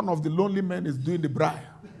is, one of the lonely men is doing the braai.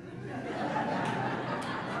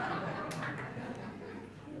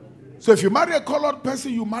 So if you marry a colored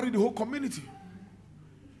person, you marry the whole community.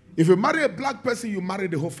 If you marry a black person, you marry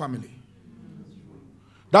the whole family.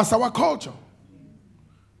 That's our culture.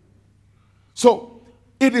 So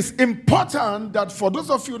it is important that for those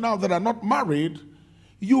of you now that are not married,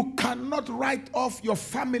 you cannot write off your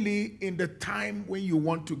family in the time when you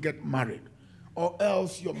want to get married. or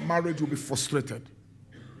else your marriage will be frustrated.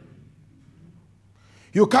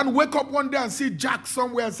 You can't wake up one day and see Jack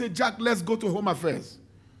somewhere and say, Jack, let's go to Home Affairs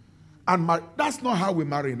and marry. That's not how we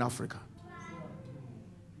marry in Africa.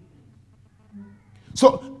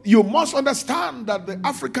 So you must understand that the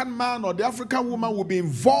African man or the African woman will be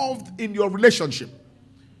involved in your relationship.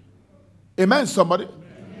 Amen, somebody?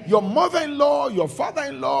 Your mother-in-law, your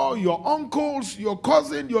father-in-law, your uncles, your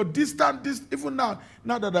cousin, your distant, even now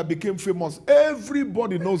that I became famous,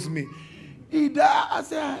 everybody knows me. Idah, I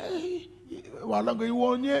say, hey. He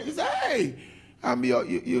said, hey, I'm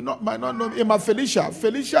you might not know me. I'm Felicia.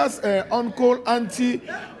 Felicia's uncle, auntie,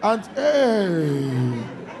 and hey.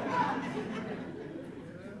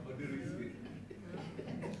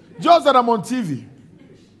 Just that I'm on TV.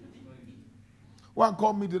 One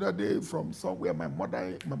called me the other day from somewhere, my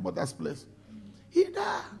mother's place. Idah.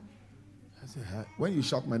 I said, hey. When you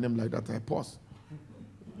shout my name like that, I pause.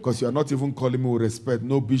 Because you're not even calling me with respect.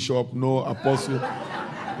 No bishop, no apostle.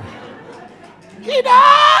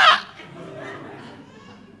 Idah!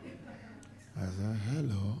 I said,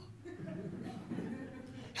 hello.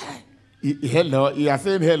 Hello. He is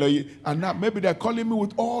saying hello. And now maybe they're calling me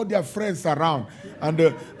with all their friends around. And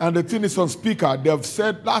the thing is on speaker. They've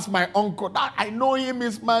said, that's my uncle. That, I know him,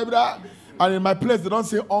 is my brother. And in my place, they don't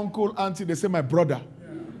say uncle, auntie. They say my brother.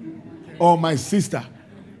 Or my sister.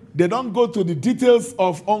 They don't go to the details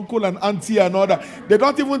of uncle and auntie and all that. They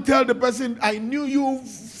don't even tell the person, I knew you.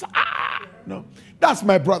 No, that's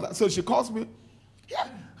my brother. So she calls me. Yeah.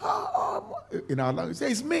 In our language, say,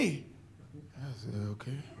 it's me. I said,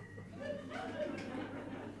 okay.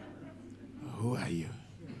 Who are you?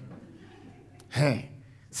 Hey,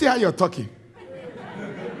 see how you're talking?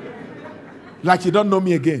 Like you don't know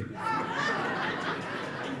me again.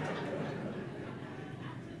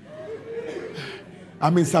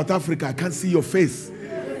 I'm in South Africa. I can't see your face.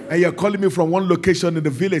 And you're calling me from one location in the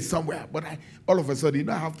village somewhere. But all of a sudden,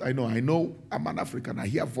 I know I'm an African. I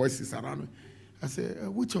hear voices around me. I say,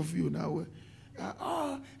 which of you now?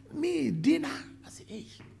 Me, Dina. I say, hey,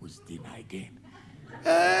 who's Dina again?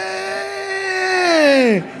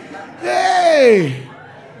 Hey,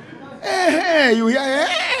 you hear?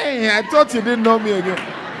 Hey, I thought you didn't know me again.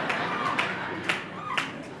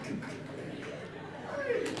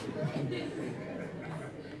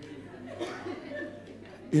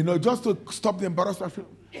 You know, just to stop the embarrassment,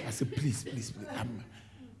 I said, please,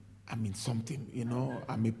 I'm in something, you know,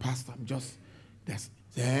 I'm a pastor, I'm just,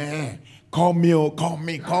 call me.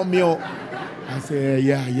 I said,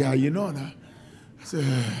 yeah, you know that. I said,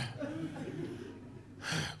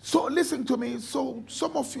 so listen to me, so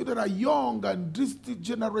some of you that are young and this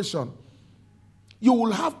generation, you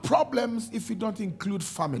will have problems if you don't include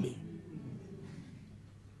family.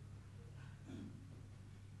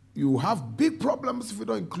 You have big problems if you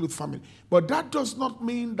don't include family. But that does not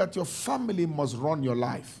mean that your family must run your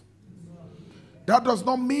life. That does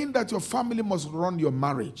not mean that your family must run your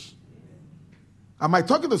marriage. Am I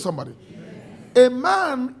talking to somebody? Yes. A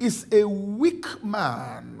man is a weak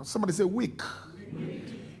man. Somebody say weak.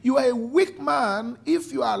 You are a weak man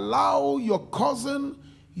if you allow your cousin,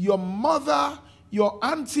 your mother, your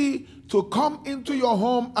auntie to come into your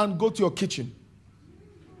home and go to your kitchen.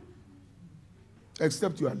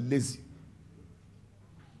 Except you are lazy.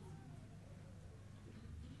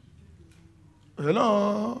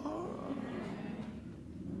 Hello?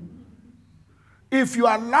 If you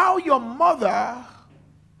allow your mother,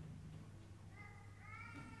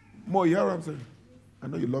 Mo, you hear what I'm saying? I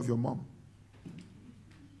know you love your mom.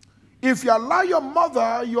 If you allow your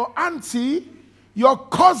mother, your auntie, your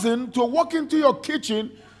cousin to walk into your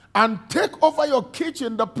kitchen and take over your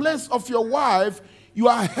kitchen, the place of your wife, you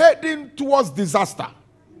are heading towards disaster.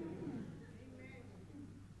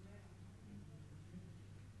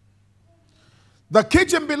 The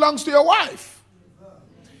kitchen belongs to your wife.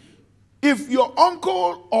 If your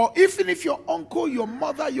uncle, or even if your uncle, your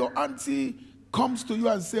mother, your auntie comes to you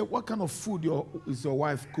and say, what kind of food is your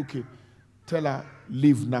wife cooking? Tell her,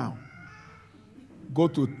 leave now. Go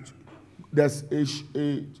to, there's a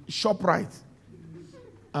ShopRite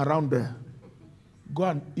around there. Go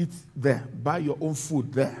and eat there. Buy your own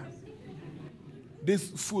food there. This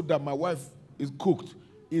food that my wife is cooked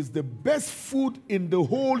is the best food in the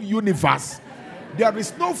whole universe. There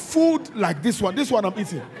is no food like this one. This one I'm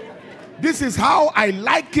eating. This is how I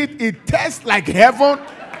like it. It tastes like heaven.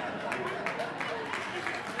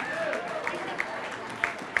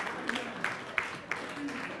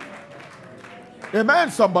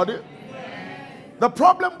 Amen, somebody. The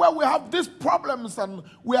problem where we have these problems and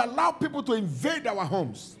we allow people to invade our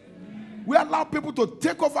homes. We allow people to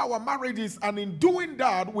take over our marriages, and in doing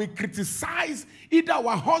that, we criticize either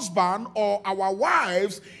our husband or our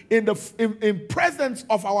wives in presence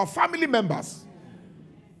of our family members.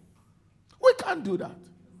 We can't do that.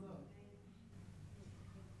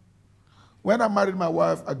 When I married my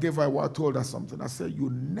wife, I gave her a word, told her something. I said, you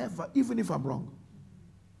never, even if I'm wrong,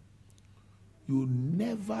 you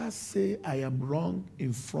never say I am wrong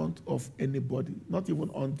in front of anybody, not even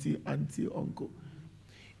auntie, uncle.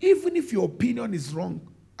 Even if your opinion is wrong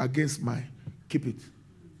against mine, keep it.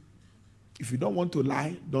 If you don't want to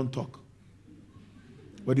lie, don't talk.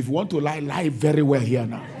 But if you want to lie, lie very well here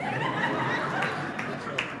now.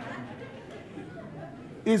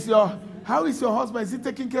 How is your husband? Is he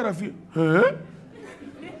taking care of you? Huh?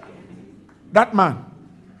 That man.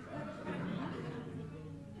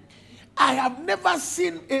 I have never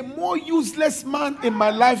seen a more useless man in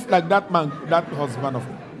my life like that man, that husband of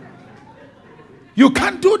mine. You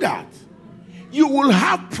can't do that. You will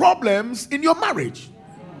have problems in your marriage.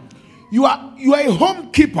 You are a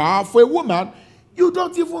homekeeper for a woman. You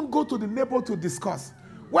don't even go to the neighbor to discuss.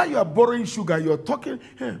 While you are borrowing sugar, you're talking,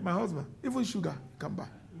 hey, my husband, even sugar, come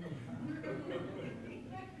back.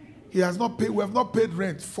 He has not paid, we have not paid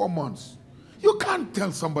rent 4 months. You can't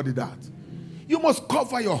tell somebody that. You must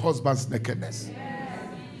cover your husband's nakedness.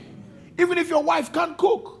 Even if your wife can't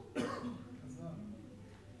cook.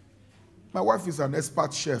 My wife is an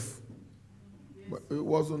expert chef. But it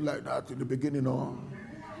wasn't like that in the beginning. No.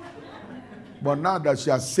 But now that she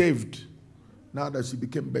has saved, now that she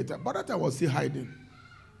became better. But that time I was still hiding.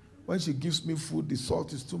 When she gives me food, the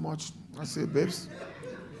salt is too much. I say, babes.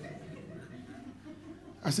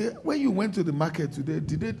 I say, when you went to the market today,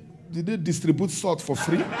 did they distribute salt for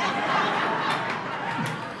free?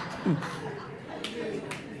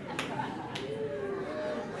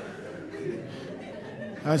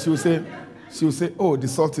 And she will say, oh, the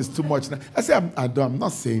salt is too much now. I say, I'm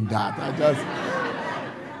not saying that.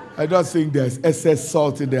 I just think there's excess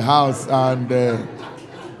salt in the house.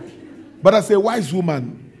 But as a wise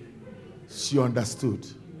woman, she understood.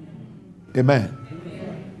 Amen.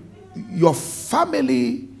 Your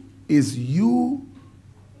family is you,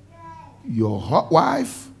 your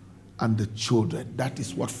wife, and the children. That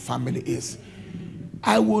is what family is.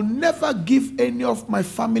 I will never give any of my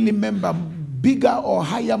family member bigger or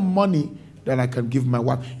higher money than I can give my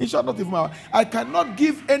wife. In short, not even my wife. I cannot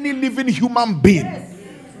give any living human being.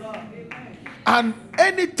 And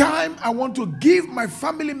anytime I want to give my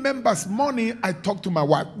family members money, I talk to my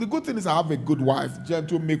wife. The good thing is I have a good wife,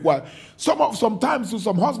 gentle, meek wife. Sometimes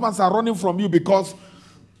some husbands are running from you because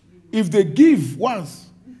if they give once,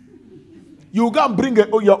 you go and bring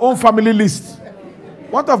your own family list.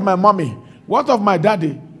 What of my mommy? What of my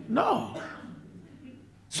daddy? No.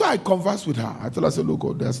 So I conversed with her. I told her, I said,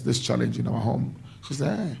 look, there's this challenge in our home. She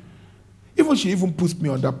said, hey. She even puts me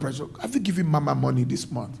under pressure. Have you given mama money this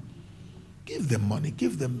month? Give them money,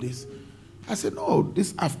 give them this. I said, no,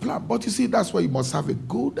 this I've planned. But you see, that's why you must have a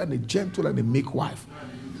good and a gentle and a meek wife.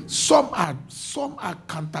 Some are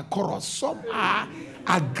cantankerous, some are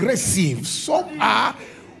aggressive, some are,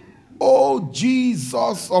 oh,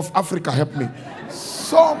 Jesus of Africa, help me.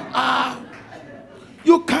 Some are,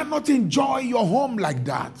 you cannot enjoy your home like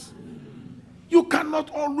that. You cannot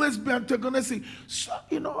always be antagonistic. So,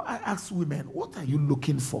 I ask women, what are you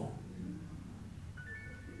looking for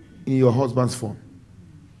in your husband's phone?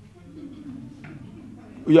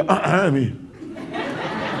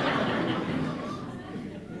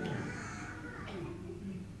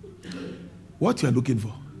 What you are looking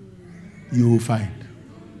for, you will find.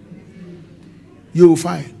 You will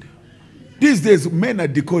find. These days, men are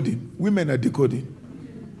decoding, women are decoding.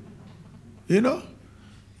 You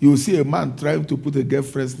will see a man trying to put a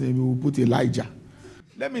girlfriend's name, he will put Elijah.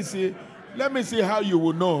 Let me see how you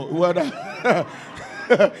will know whether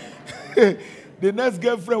the next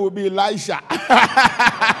girlfriend will be Elisha.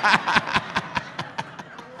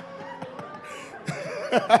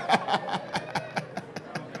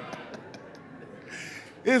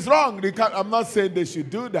 It's wrong. I'm not saying they should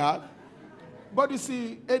do that. But you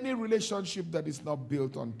see, any relationship that is not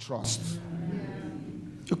built on trust,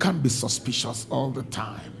 you can't be suspicious all the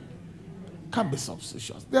time. Can't be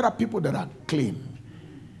suspicious. There are people that are clean.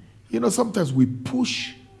 Sometimes we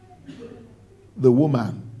push the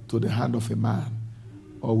woman to the hand of a man,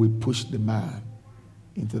 or we push the man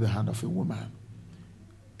into the hand of a woman.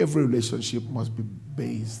 Every relationship must be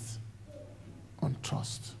based on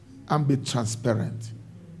trust and be transparent.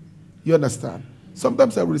 You understand?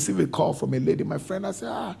 Sometimes I receive a call from a lady, my friend. I say,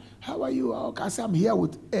 how are you? I say, I'm here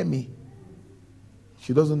with Emmy.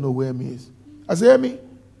 She doesn't know where Emmy is. I say, Emmy,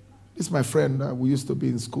 This is my friend. We used to be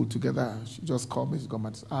in school together. She just called me. She got my.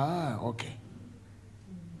 Okay.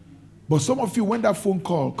 But some of you, when that phone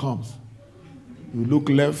call comes, you look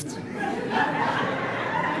left.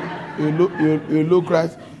 You look right.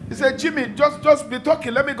 He said, Jimmy, just be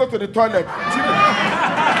talking. Let me go to the toilet.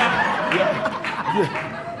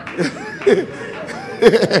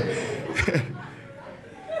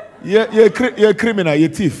 Jimmy. You're a criminal. You're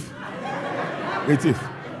a thief. You're a thief.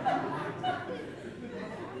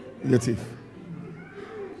 You're a thief.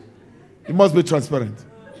 You must be transparent.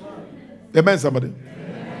 Amen, somebody?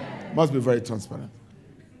 Amen. Must be very transparent.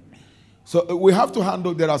 So we have to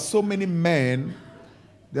handle, there are so many men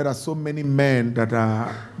that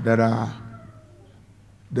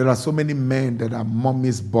are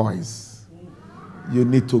mommy's boys. You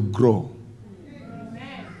need to grow.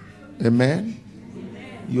 Amen.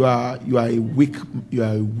 You are a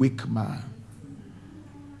weak man.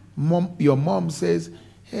 Your mom says,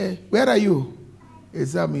 hey, where are you?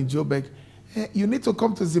 I'm in Joburg. Hey, you need to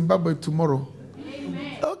come to Zimbabwe tomorrow.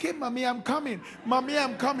 Amen. Okay, mommy, I'm coming. Mommy,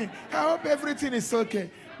 I'm coming. I hope everything is okay.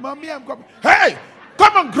 Mommy, I'm coming. Hey!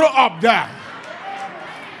 Come and grow up there.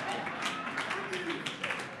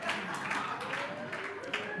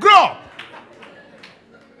 Grow up.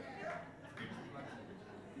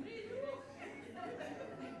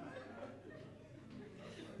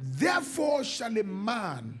 Therefore shall a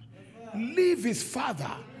man leave his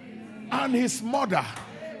father and his mother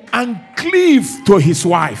and cleave to his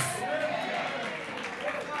wife.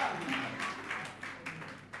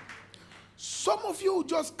 Some of you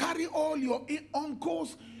just carry all your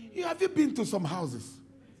uncles. Have you been to some houses?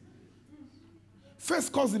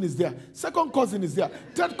 First cousin is there. Second cousin is there.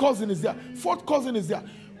 Third cousin is there. Fourth cousin is there.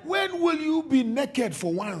 When will you be naked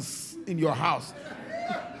for once in your house?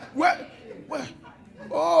 Where?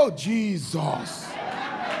 Oh, Jesus.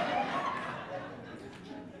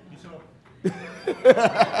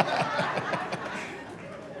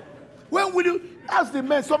 When will you, as the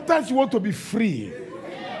man, sometimes you want to be free.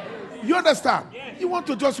 You understand? You want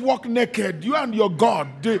to just walk naked, you and your God.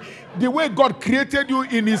 The way God created you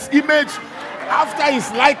in his image, after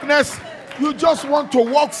his likeness, you just want to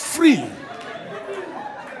walk free.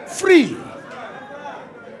 Free.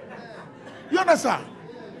 You understand?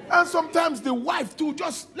 And sometimes the wife too,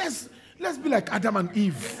 just let's be like Adam and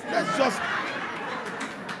Eve. Let's just,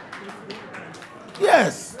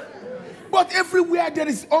 yes. But everywhere there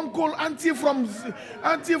is uncle, auntie from Zimbabwe,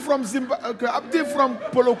 auntie from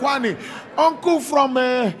Polokwane, uncle from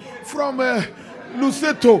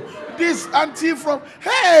Luseto, this auntie from,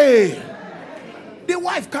 hey! The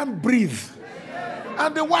wife can't breathe.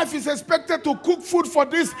 And the wife is expected to cook food for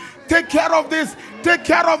this, take care of this, take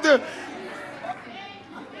care of the...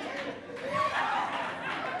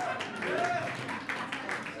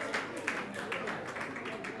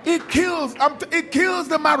 It kills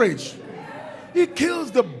the marriage. It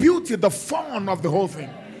kills the beauty, the fun of the whole thing.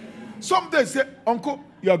 Some days say, uncle,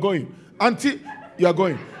 you are going. Auntie, you are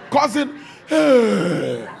going. Cousin,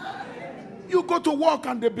 hey. You go to work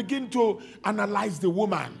and they begin to analyze the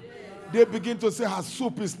woman. They begin to say her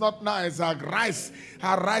soup is not nice, her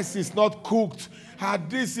rice is not cooked, her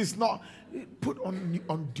this is not. Put on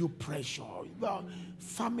undue pressure. The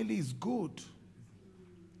family is good.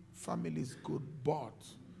 Family is good, but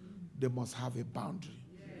they must have a boundary.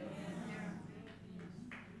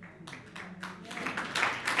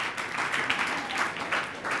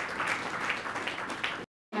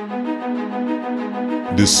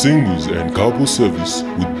 The Singles and Couple Service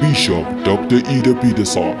with Bishop Dr. Idah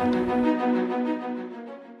Peterside.